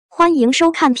欢迎收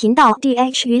看频道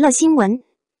D.H 娱乐新闻，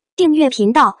订阅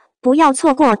频道，不要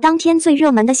错过当天最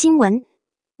热门的新闻。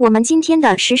我们今天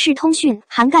的时事通讯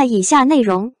涵盖以下内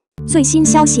容：最新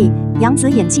消息，杨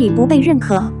紫演技不被认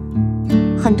可。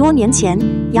很多年前，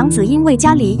杨紫因为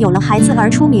家里有了孩子而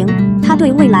出名，她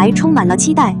对未来充满了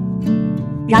期待。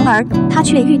然而，她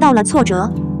却遇到了挫折。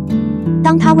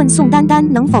当她问宋丹丹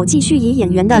能否继续以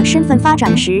演员的身份发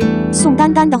展时，宋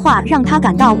丹丹的话让她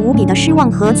感到无比的失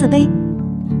望和自卑。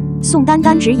宋丹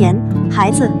丹直言：“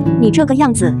孩子，你这个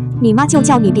样子，你妈就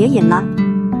叫你别演了。”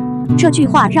这句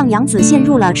话让杨紫陷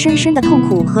入了深深的痛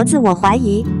苦和自我怀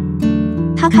疑。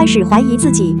她开始怀疑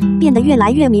自己，变得越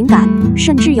来越敏感，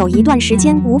甚至有一段时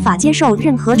间无法接受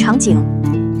任何场景。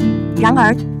然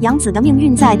而，杨紫的命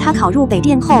运在她考入北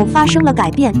电后发生了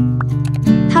改变。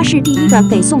她是第一个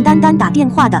给宋丹丹打电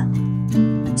话的。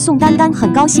宋丹丹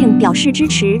很高兴，表示支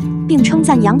持，并称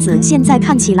赞杨紫现在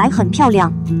看起来很漂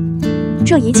亮。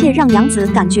这一切让杨紫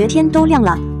感觉天都亮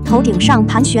了，头顶上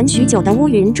盘旋许久的乌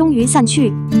云终于散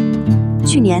去。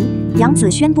去年，杨紫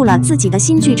宣布了自己的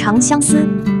新剧《长相思》。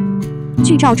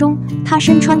剧照中，她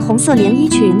身穿红色连衣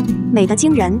裙，美得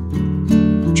惊人。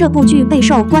这部剧备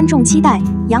受观众期待，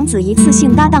杨紫一次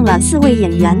性搭档了4位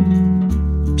演员。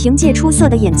凭借出色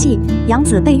的演技，杨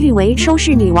紫被誉为收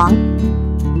视女王。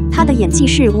她的演技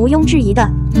是毋庸置疑的。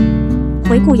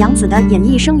回顾杨紫的演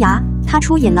艺生涯，她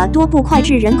出演了多部脍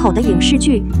炙人口的影视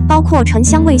剧，包括《沉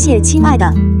香未谢》《亲爱的》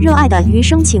《热爱的余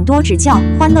生请多指教》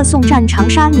《欢乐颂战长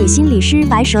沙女心理师》《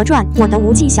白蛇传》《我的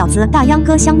无忌小子》《大秧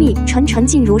歌香蜜》《沉沉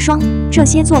烬如霜》，这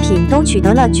些作品都取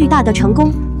得了巨大的成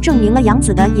功，证明了杨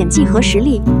紫的演技和实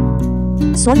力。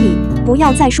所以，不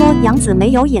要再说杨紫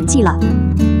没有演技了。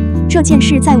这件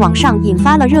事在网上引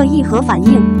发了热议和反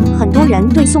应，很多人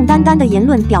对宋丹丹的言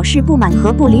论表示不满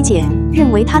和不理解，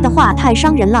认为她的话太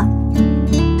伤人了。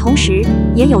同时，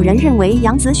也有人认为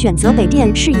杨紫选择北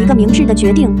电是一个明智的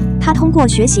决定，她通过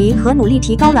学习和努力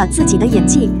提高了自己的演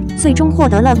技，最终获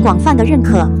得了广泛的认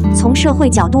可。从社会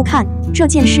角度看，这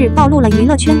件事暴露了娱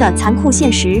乐圈的残酷现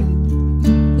实。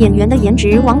演员的颜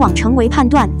值往往成为判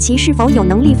断其是否有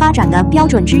能力发展的标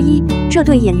准之一，这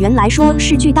对演员来说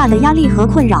是巨大的压力和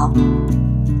困扰。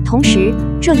同时，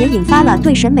这也引发了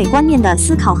对审美观念的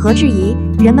思考和质疑，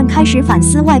人们开始反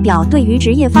思外表对于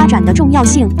职业发展的重要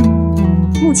性。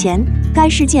目前，该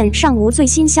事件尚无最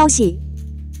新消息。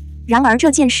然而，这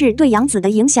件事对杨紫的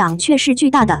影响却是巨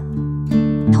大的。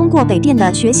通过北电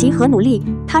的学习和努力，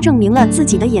她证明了自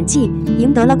己的演技，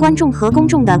赢得了观众和公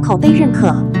众的口碑认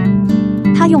可。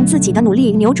她用自己的努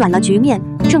力扭转了局面，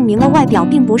证明了外表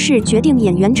并不是决定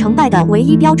演员成败的唯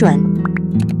一标准。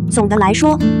总的来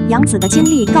说，杨紫的经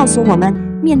历告诉我们，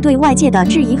面对外界的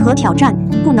质疑和挑战，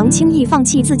不能轻易放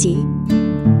弃自己。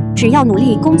只要努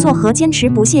力工作和坚持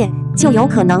不懈，就有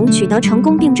可能取得成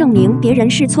功，并证明别人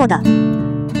是错的。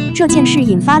这件事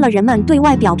引发了人们对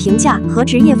外表评价和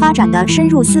职业发展的深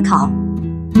入思考。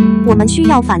我们需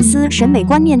要反思审美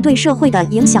观念对社会的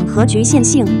影响和局限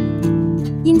性。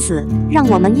因此，让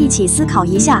我们一起思考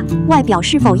一下，外表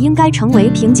是否应该成为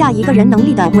评价一个人能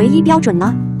力的唯一标准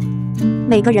呢？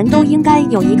每个人都应该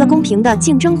有一个公平的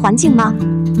竞争环境吗？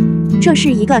这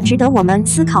是一个值得我们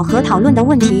思考和讨论的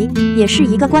问题，也是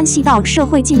一个关系到社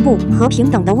会进步和平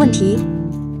等的问题。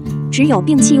只有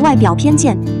摒弃外表偏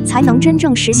见，才能真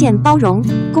正实现包容、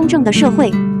公正的社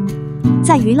会。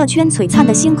在娱乐圈璀璨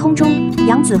的星空中，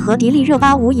杨紫和迪丽热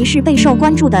巴无疑是备受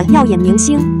关注的耀眼明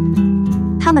星。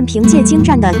他们凭借精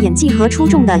湛的演技和出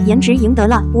众的颜值，赢得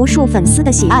了无数粉丝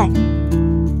的喜爱。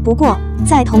不过，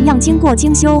在同样经过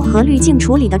精修和滤镜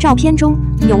处理的照片中，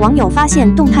有网友发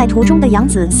现动态图中的杨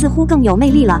紫似乎更有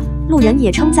魅力了，路人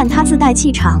也称赞她自带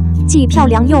气场，既漂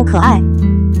亮又可爱。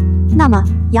那么，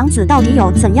杨紫到底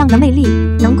有怎样的魅力，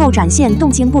能够展现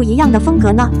动静不一样的风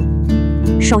格呢？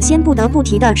首先不得不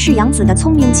提的是杨紫的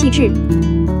聪明气质。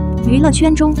娱乐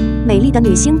圈中，美丽的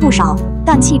女星不少，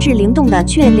但气质灵动的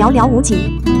却寥寥无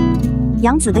几。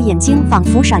杨紫的眼睛仿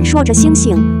佛闪烁着星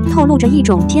星，透露着一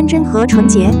种天真和纯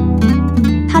洁。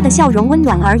她的笑容温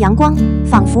暖而阳光，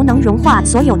仿佛能融化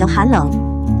所有的寒冷。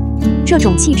这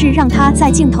种气质让她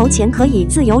在镜头前可以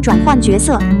自由转换角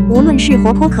色，无论是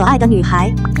活泼可爱的女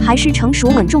孩，还是成熟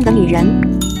稳重的女人。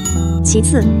其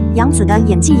次，杨紫的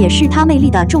演技也是她魅力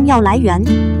的重要来源。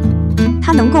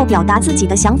她能够表达自己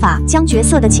的想法，将角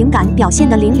色的情感表现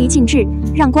得淋漓尽致，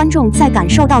让观众在感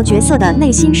受到角色的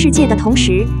内心世界的同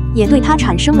时，也对她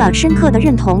产生了深刻的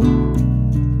认同。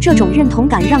这种认同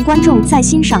感让观众在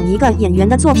欣赏一个演员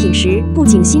的作品时，不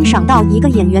仅欣赏到一个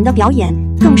演员的表演，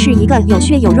更是一个有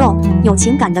血有肉、有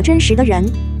情感的真实的人。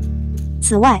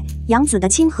此外，杨紫的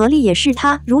亲和力也是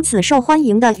她如此受欢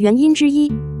迎的原因之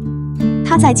一。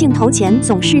她在镜头前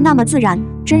总是那么自然，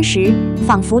真实，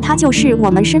仿佛她就是我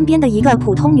们身边的一个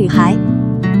普通女孩。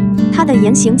她的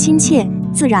言行亲切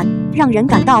自然，让人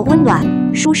感到温暖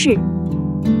舒适。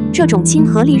这种亲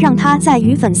和力让她在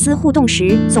与粉丝互动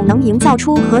时，总能营造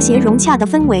出和谐融洽的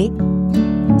氛围。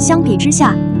相比之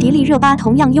下，迪丽热巴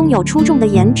同样拥有出众的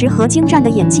颜值和精湛的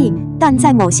演技，但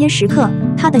在某些时刻，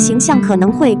她的形象可能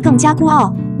会更加孤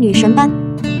傲、女神般。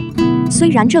虽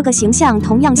然这个形象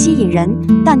同样吸引人，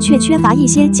但却缺乏一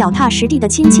些脚踏实地的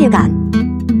亲切感。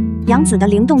杨紫的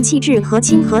灵动气质和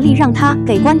亲和力让她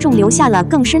给观众留下了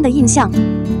更深的印象。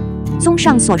综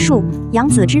上所述，杨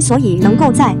紫之所以能够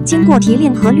在经过提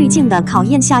炼和滤镜的考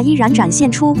验下依然展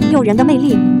现出诱人的魅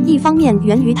力，一方面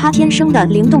源于她天生的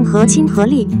灵动和亲和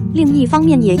力，另一方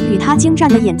面也与她精湛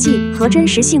的演技和真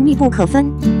实性密不可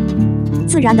分。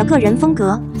自然的个人风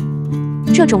格，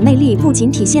这种魅力不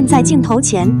仅体现在镜头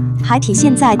前，还体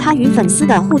现在她与粉丝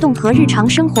的互动和日常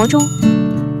生活中。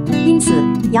因此，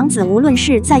杨紫无论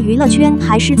是在娱乐圈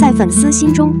还是在粉丝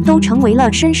心中，都成为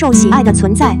了深受喜爱的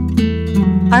存在。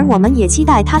而我们也期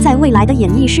待她在未来的演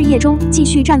艺事业中继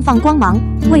续绽放光芒，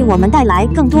为我们带来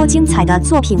更多精彩的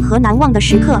作品和难忘的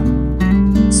时刻。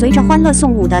随着《欢乐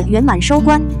颂5》的圆满收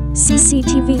官，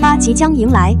 CCTV8 即将迎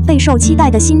来备受期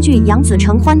待的新剧《杨紫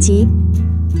承欢集》。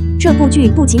这部剧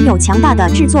不仅有强大的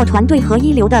制作团队和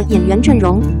一流的演员阵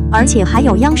容，而且还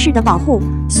有央视的保护，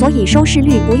所以收视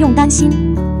率不用担心。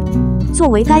作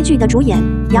为该剧的主演，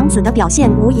杨紫的表现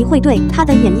无疑会对她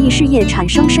的演艺事业产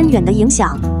生深远的影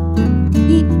响。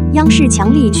1. 央视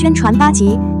强力宣传8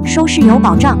集，收视有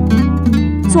保障。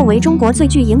作为中国最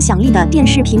具影响力的电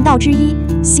视频道之一，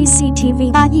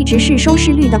 CCTV8 一直是收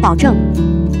视率的保证。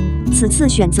此次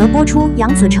选择播出《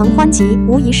杨紫承欢集》，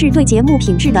无疑是对节目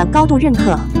品质的高度认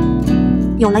可。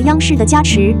有了央视的加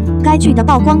持，该剧的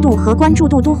曝光度和关注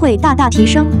度都会大大提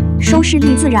升，收视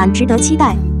率自然值得期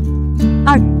待。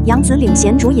2. 杨紫领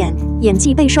衔主演，演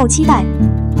技备受期待。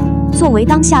作为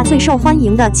当下最受欢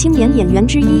迎的青年演员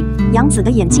之一，杨紫的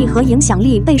演技和影响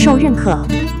力备受认可。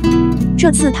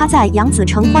这次她在《杨紫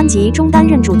承欢集》中担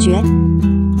任主角，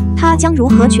她将如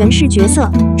何诠释角色、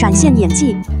展现演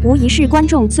技，无疑是观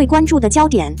众最关注的焦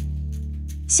点。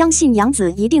相信杨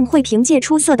紫一定会凭借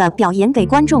出色的表演给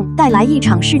观众带来一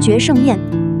场视觉盛宴。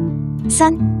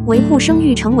3. 维护声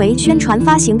誉成为宣传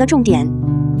发行的重点。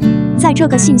在这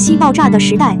个信息爆炸的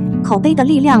时代，口碑的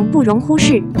力量不容忽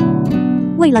视。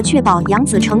为了确保《杨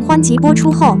紫承欢集》播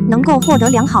出后能够获得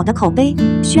良好的口碑，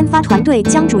宣发团队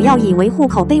将主要以维护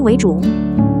口碑为主，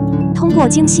通过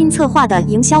精心策划的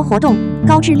营销活动、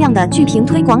高质量的剧评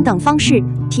推广等方式，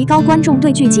提高观众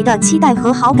对剧集的期待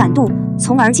和好感度，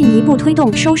从而进一步推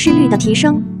动收视率的提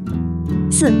升。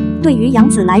4. 对于杨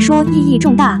紫来说意义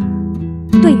重大。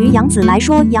对于杨紫来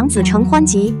说，《杨紫承欢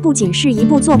集》不仅是一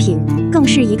部作品，更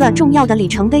是一个重要的里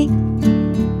程碑。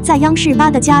在央视8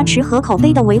的加持和口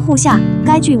碑的维护下，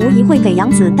该剧无疑会给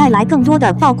杨紫带来更多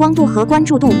的曝光度和关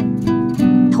注度。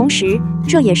同时，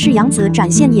这也是杨紫展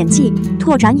现演技、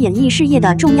拓展演艺事业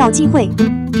的重要机会。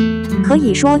可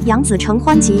以说，《杨紫承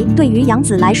欢集》对于杨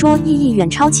紫来说意义远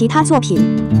超其他作品。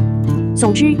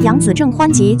总之，《杨紫承欢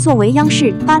集》作为央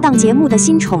视8档节目的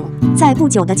新宠，在不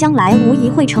久的将来无疑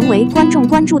会成为观众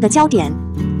关注的焦点。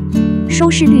收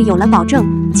视率有了保证，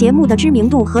节目的知名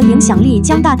度和影响力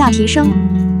将大大提升。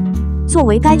作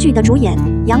为该剧的主演，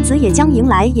杨紫也将迎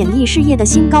来演艺事业的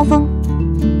新高峰。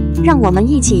让我们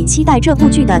一起期待这部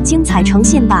剧的精彩呈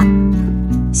现吧。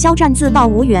肖战自曝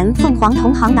无缘凤凰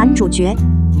同行男主角，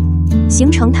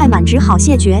行程太满只好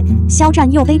谢绝，肖战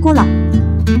又背锅了。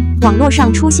网络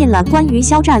上出现了关于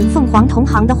肖战凤凰同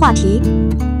行的话题，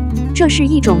这是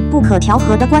一种不可调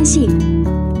和的关系。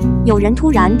有人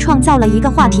突然创造了一个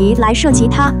话题来涉及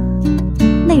他，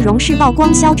内容是曝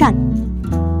光肖战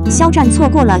错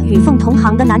过了与凤同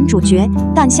行的男主角，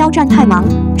但肖战太忙，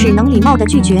只能礼貌地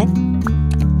拒绝。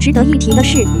值得一提的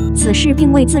是，此事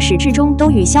并未自始至终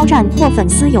都与肖战或粉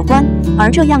丝有关，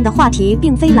而这样的话题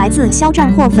并非来自肖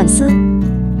战或粉丝。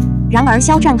然而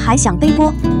肖战还想背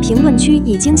锅，评论区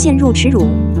已经陷入耻辱。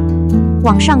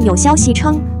网上有消息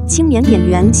称，青年演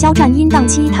员肖战因档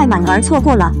期太满而错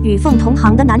过了与凤同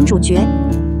行的男主角。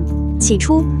起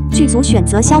初，剧组选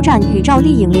择肖战与赵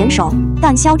丽颖联手，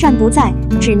但肖战不在，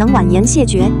只能婉言谢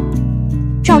绝。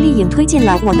赵丽颖推荐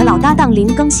了我的老搭档林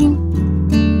更新。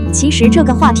其实这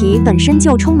个话题本身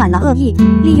就充满了恶意，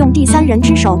利用第三人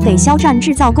之手给肖战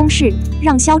制造攻势，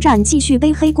让肖战继续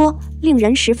背黑锅，令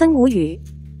人十分无语。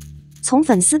从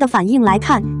粉丝的反应来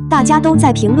看，大家都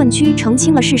在评论区澄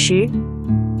清了事实。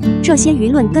这些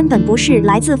舆论根本不是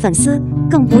来自粉丝，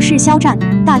更不是肖战，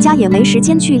大家也没时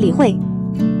间去理会。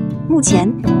目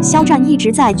前，肖战一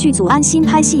直在剧组安心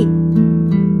拍戏，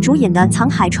主演的《沧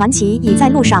海传奇》已在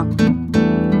路上。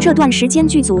这段时间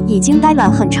剧组已经待了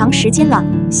很长时间了，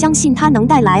相信他能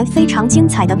带来非常精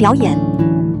彩的表演。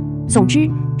总之，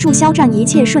祝肖战一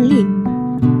切顺利。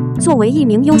作为一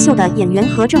名优秀的演员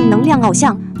和正能量偶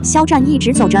像，肖战一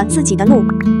直走着自己的路。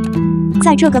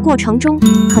在这个过程中，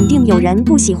肯定有人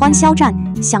不喜欢肖战，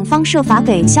想方设法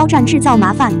给肖战制造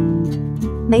麻烦。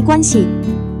没关系，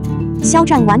肖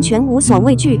战完全无所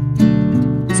畏惧。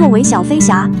作为小飞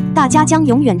侠，大家将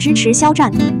永远支持肖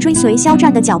战，追随肖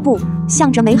战的脚步，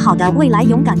向着美好的未来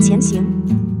勇敢前行。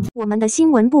我们的新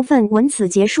闻部分文此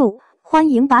结束，欢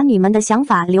迎把你们的想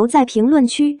法留在评论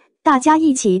区，大家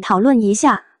一起讨论一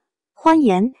下。欢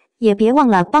迎，也别忘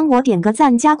了帮我点个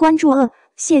赞加关注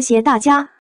谢谢大家。